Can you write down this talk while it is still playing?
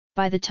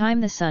By the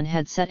time the sun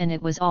had set and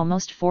it was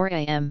almost 4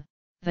 a.m.,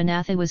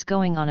 Vanatha was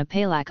going on a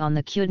palak on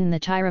the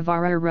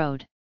Kudan-Thiruvarur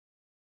road.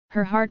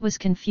 Her heart was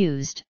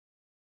confused.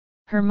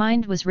 Her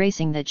mind was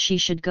racing that she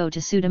should go to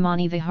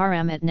Sudamani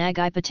Viharam at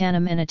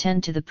Nagaipatanam and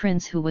attend to the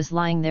prince who was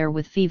lying there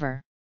with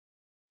fever.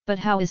 But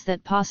how is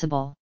that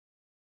possible?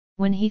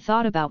 When he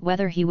thought about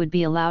whether he would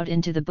be allowed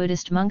into the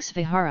Buddhist monk's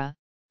vihara,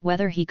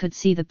 whether he could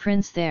see the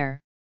prince there,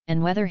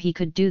 and whether he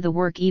could do the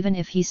work even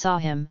if he saw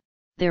him,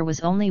 there was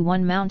only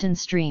one mountain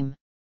stream.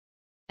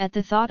 At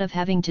the thought of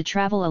having to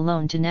travel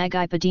alone to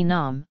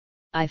Nagaipatanam,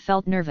 I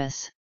felt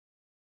nervous.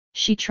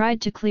 She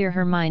tried to clear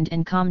her mind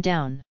and calm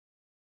down.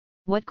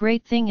 What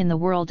great thing in the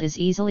world is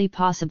easily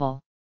possible?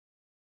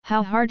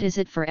 How hard is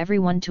it for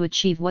everyone to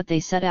achieve what they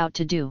set out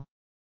to do?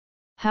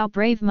 How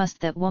brave must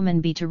that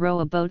woman be to row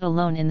a boat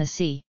alone in the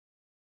sea?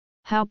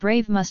 How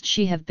brave must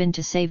she have been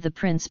to save the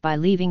prince by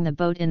leaving the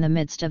boat in the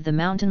midst of the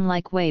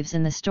mountain-like waves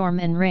in the storm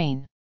and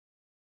rain?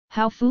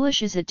 How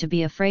foolish is it to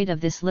be afraid of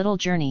this little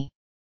journey?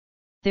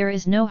 There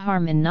is no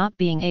harm in not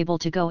being able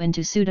to go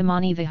into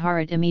Sudamani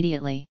Viharat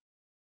immediately.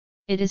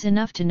 It is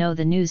enough to know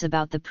the news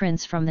about the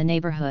prince from the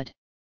neighborhood.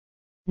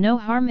 No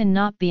harm in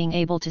not being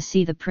able to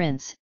see the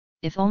prince,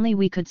 if only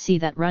we could see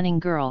that running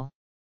girl.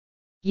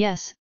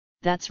 Yes,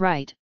 that's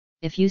right,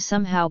 if you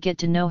somehow get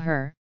to know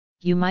her,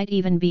 you might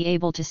even be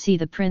able to see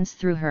the prince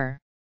through her.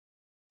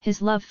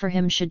 His love for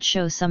him should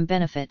show some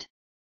benefit.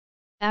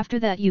 After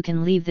that you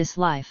can leave this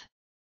life.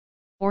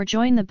 Or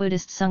join the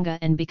Buddhist Sangha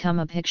and become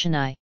a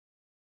bhikshuni.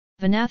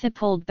 Vanatha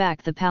pulled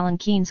back the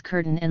palanquin's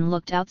curtain and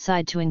looked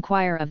outside to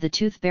inquire of the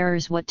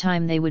tooth-bearers what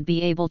time they would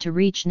be able to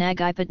reach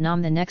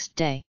Nagaipatanam the next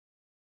day.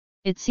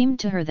 It seemed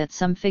to her that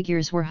some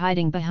figures were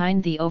hiding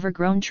behind the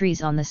overgrown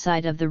trees on the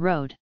side of the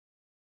road.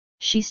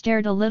 She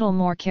stared a little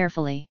more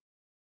carefully.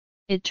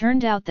 It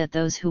turned out that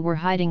those who were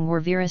hiding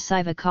were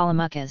Virasaiva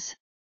Kalamukas.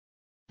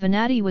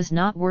 Vanati was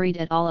not worried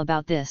at all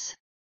about this.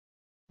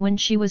 When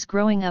she was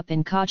growing up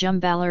in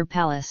Kajumbalur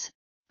Palace,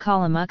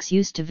 Kalamuks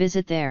used to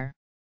visit there.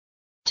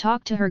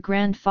 Talk to her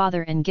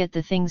grandfather and get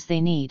the things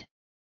they need.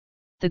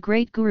 The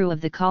great guru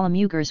of the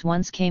Kalamugars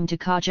once came to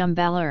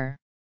Kajumbalur.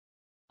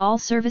 All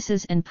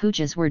services and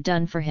pujas were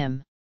done for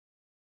him.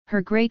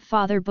 Her great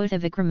father Buddha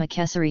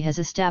Vikramakesari has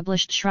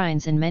established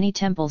shrines in many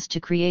temples to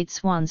create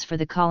swans for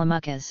the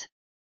Kalamukas.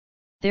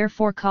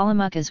 Therefore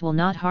Kalamukas will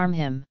not harm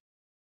him.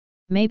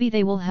 Maybe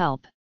they will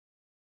help.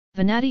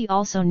 Vanati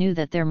also knew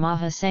that their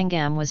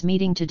Mahasangam was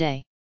meeting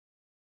today.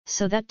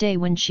 So that day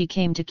when she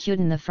came to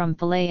Kudana from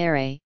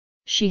Palayare,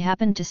 she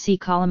happened to see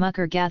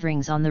Kalamukar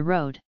gatherings on the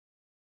road.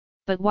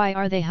 But why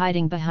are they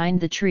hiding behind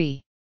the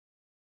tree?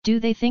 Do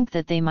they think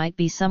that they might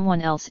be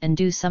someone else and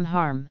do some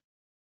harm?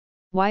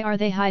 Why are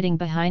they hiding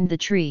behind the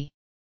tree?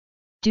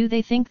 Do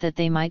they think that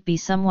they might be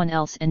someone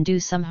else and do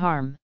some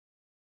harm?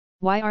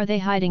 Why are they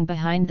hiding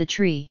behind the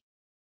tree?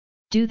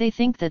 Do they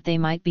think that they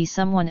might be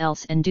someone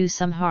else and do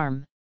some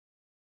harm?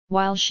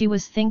 While she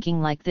was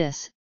thinking like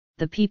this,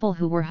 the people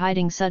who were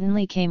hiding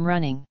suddenly came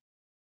running.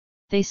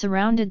 They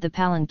surrounded the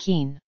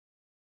palanquin.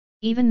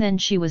 Even then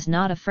she was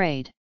not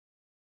afraid.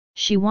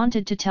 She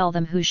wanted to tell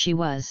them who she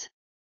was.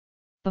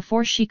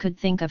 Before she could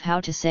think of how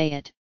to say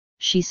it,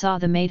 she saw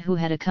the maid who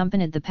had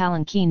accompanied the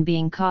palanquin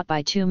being caught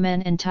by two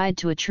men and tied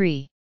to a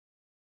tree.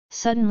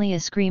 Suddenly a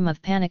scream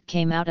of panic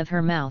came out of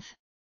her mouth.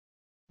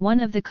 One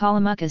of the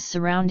Kalamukas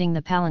surrounding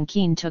the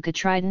palanquin took a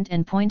trident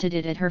and pointed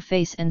it at her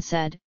face and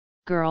said,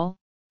 "Girl,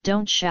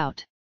 don't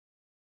shout.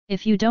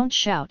 If you don't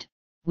shout,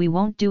 we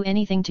won't do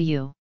anything to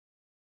you.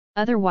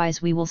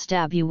 Otherwise we will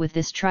stab you with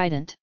this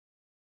trident."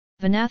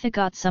 Vanatha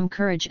got some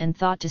courage and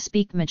thought to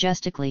speak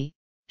majestically.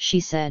 She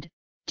said,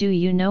 "Do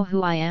you know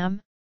who I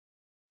am?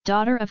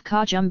 Daughter of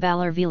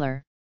Kajumbalur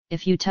Velar,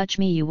 if you touch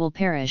me you will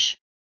perish."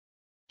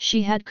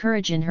 She had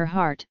courage in her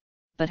heart,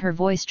 but her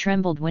voice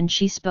trembled when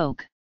she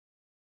spoke.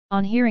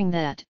 On hearing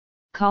that,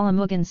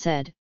 Kalamugan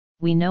said,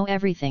 "We know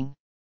everything.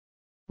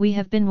 We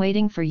have been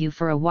waiting for you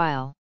for a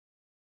while.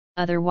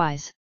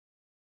 Otherwise."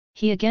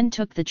 He again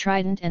took the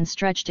trident and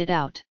stretched it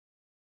out.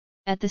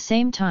 At the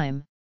same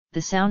time,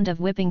 the sound of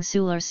whipping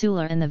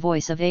sular and the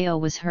voice of Ao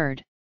was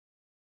heard.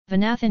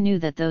 Vanatha knew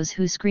that those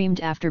who screamed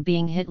after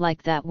being hit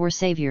like that were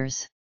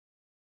saviors.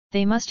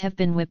 They must have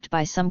been whipped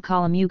by some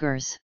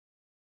Kalamugars.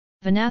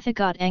 Vanatha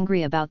got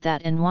angry about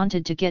that and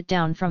wanted to get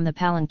down from the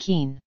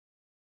palanquin.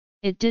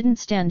 It didn't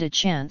stand a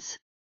chance.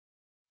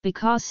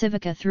 Because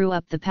Sivaka threw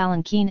up the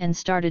palanquin and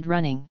started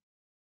running.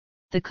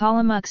 The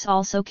Kalamuks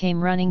also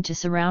came running to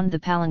surround the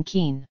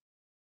palanquin.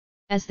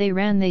 As they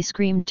ran they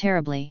screamed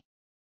terribly.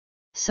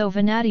 So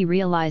Vanati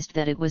realized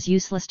that it was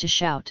useless to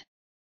shout.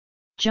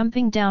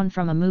 Jumping down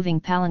from a moving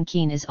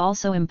palanquin is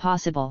also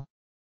impossible.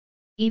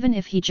 Even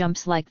if he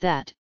jumps like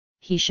that,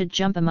 he should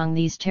jump among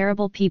these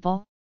terrible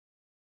people?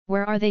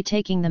 Where are they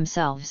taking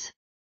themselves?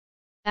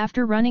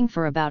 After running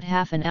for about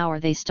half an hour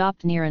they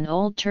stopped near an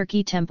old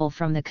Turkey temple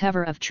from the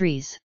cover of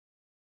trees.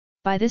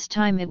 By this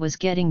time it was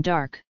getting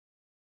dark.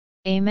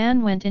 A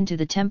man went into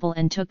the temple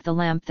and took the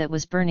lamp that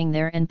was burning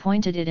there and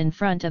pointed it in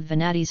front of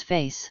Vanati's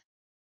face.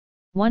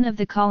 One of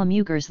the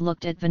Kalamugars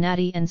looked at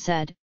Vanati and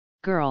said,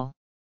 "Girl,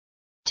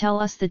 Tell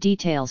us the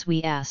details,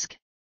 we ask.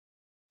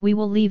 We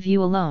will leave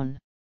you alone.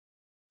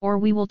 Or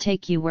we will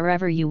take you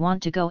wherever you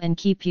want to go and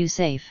keep you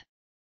safe.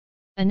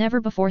 A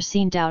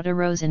never-before-seen doubt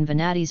arose in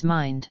Venati's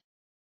mind.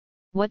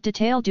 What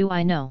detail do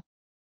I know?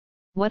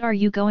 What are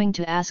you going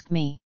to ask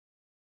me?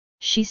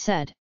 She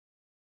said.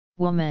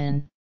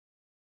 Woman!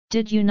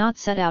 Did you not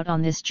set out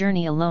on this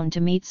journey alone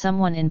to meet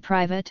someone in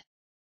private?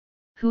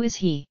 Who is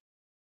he?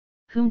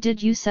 Whom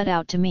did you set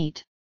out to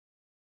meet?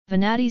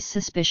 Venati's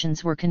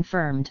suspicions were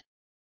confirmed.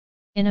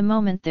 In a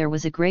moment there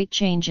was a great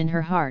change in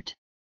her heart.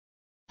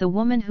 The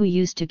woman who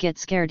used to get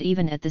scared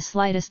even at the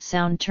slightest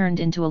sound turned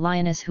into a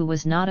lioness who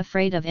was not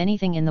afraid of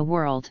anything in the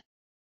world.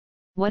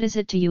 What is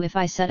it to you if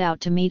I set out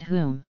to meet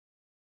whom?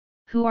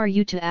 Who are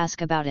you to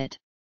ask about it?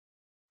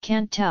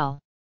 Can't tell.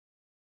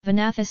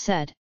 Vanatha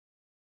said.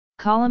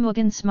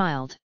 Kalamugan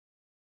smiled.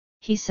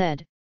 He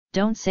said,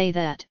 don't say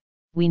that,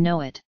 we know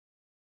it.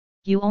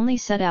 You only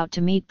set out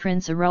to meet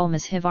Prince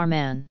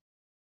Arulmozhivarman.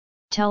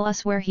 Tell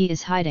us where he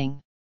is hiding.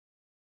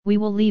 We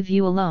will leave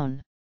you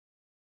alone.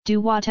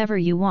 Do whatever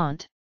you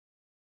want.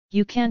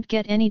 You can't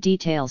get any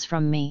details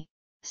from me,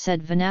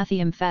 said Vanathi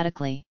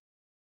emphatically.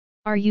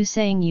 Are you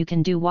saying you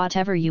can do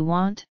whatever you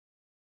want?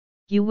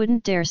 You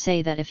wouldn't dare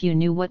say that if you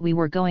knew what we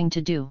were going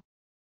to do.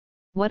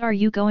 What are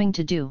you going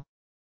to do?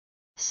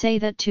 Say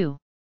that too.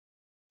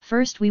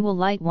 First we will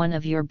light one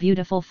of your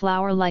beautiful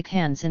flower-like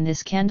hands in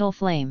this candle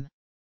flame.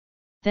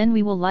 Then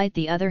we will light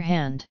the other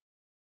hand.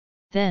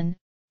 Then,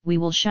 we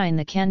will shine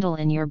the candle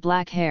in your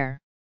black hair.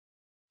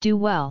 Do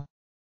well.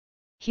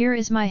 Here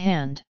is my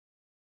hand.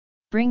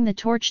 Bring the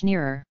torch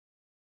nearer.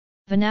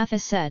 Vanatha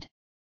said.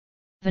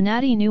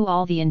 Venati knew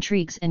all the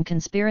intrigues and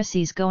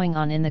conspiracies going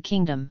on in the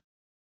kingdom.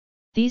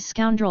 These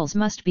scoundrels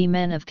must be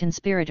men of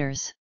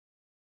conspirators.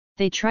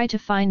 They try to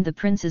find the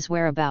prince's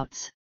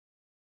whereabouts.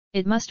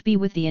 It must be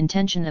with the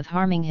intention of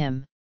harming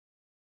him.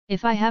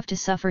 If I have to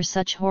suffer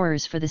such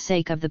horrors for the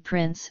sake of the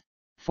prince,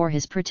 for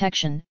his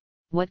protection,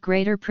 what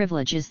greater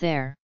privilege is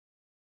there?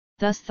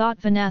 Thus thought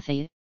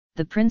Vanathi,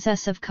 the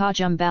princess of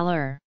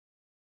Kajumbalur.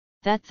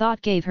 That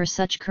thought gave her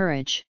such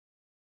courage.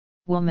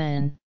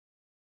 Woman!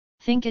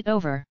 Think it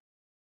over.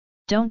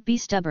 Don't be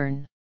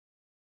stubborn.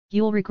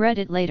 You'll regret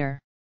it later.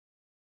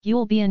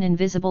 You'll be an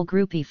invisible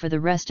groupie for the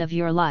rest of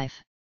your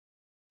life.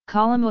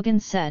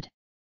 Kalamugan said.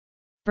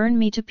 Burn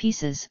me to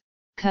pieces,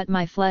 cut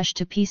my flesh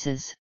to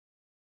pieces.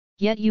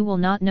 Yet you will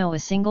not know a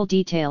single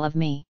detail of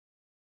me.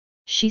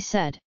 She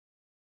said.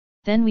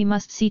 Then we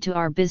must see to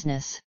our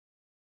business.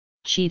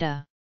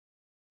 Cheetah!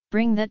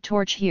 Bring that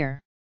torch here.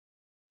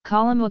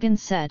 Kalamugan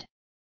said.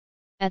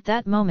 At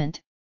that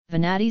moment,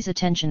 Vanati's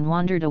attention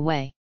wandered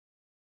away.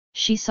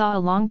 She saw a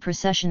long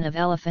procession of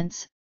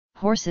elephants,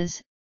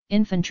 horses,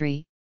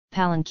 infantry,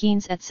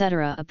 palanquins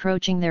etc.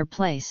 approaching their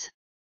place.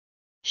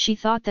 She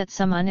thought that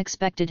some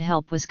unexpected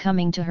help was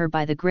coming to her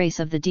by the grace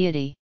of the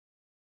deity.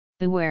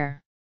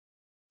 Beware!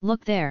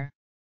 Look there!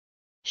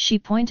 She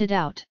pointed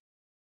out.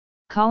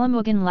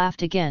 Kalamugan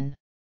laughed again.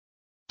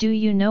 Do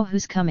you know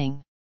who's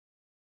coming?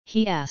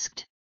 He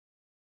asked.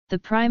 The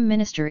Prime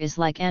Minister is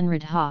like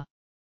Anradha.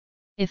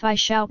 If I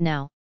shout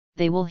now,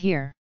 they will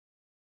hear.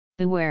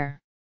 Beware!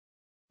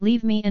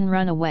 Leave me and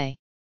run away.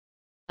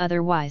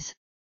 Otherwise,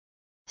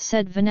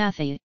 said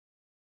Vanathi.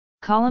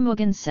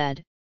 Kalamugan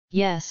said,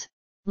 yes,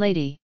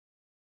 lady.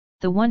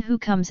 The one who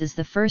comes is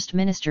the First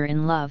Minister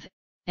in love,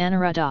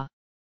 Anuradha.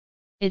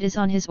 It is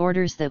on his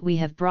orders that we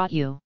have brought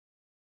you.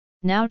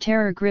 Now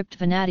terror gripped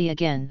Vanathi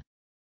again.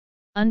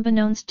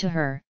 Unbeknownst to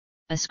her,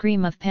 a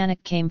scream of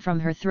panic came from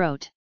her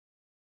throat.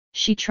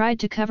 She tried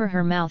to cover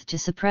her mouth to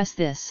suppress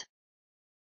this.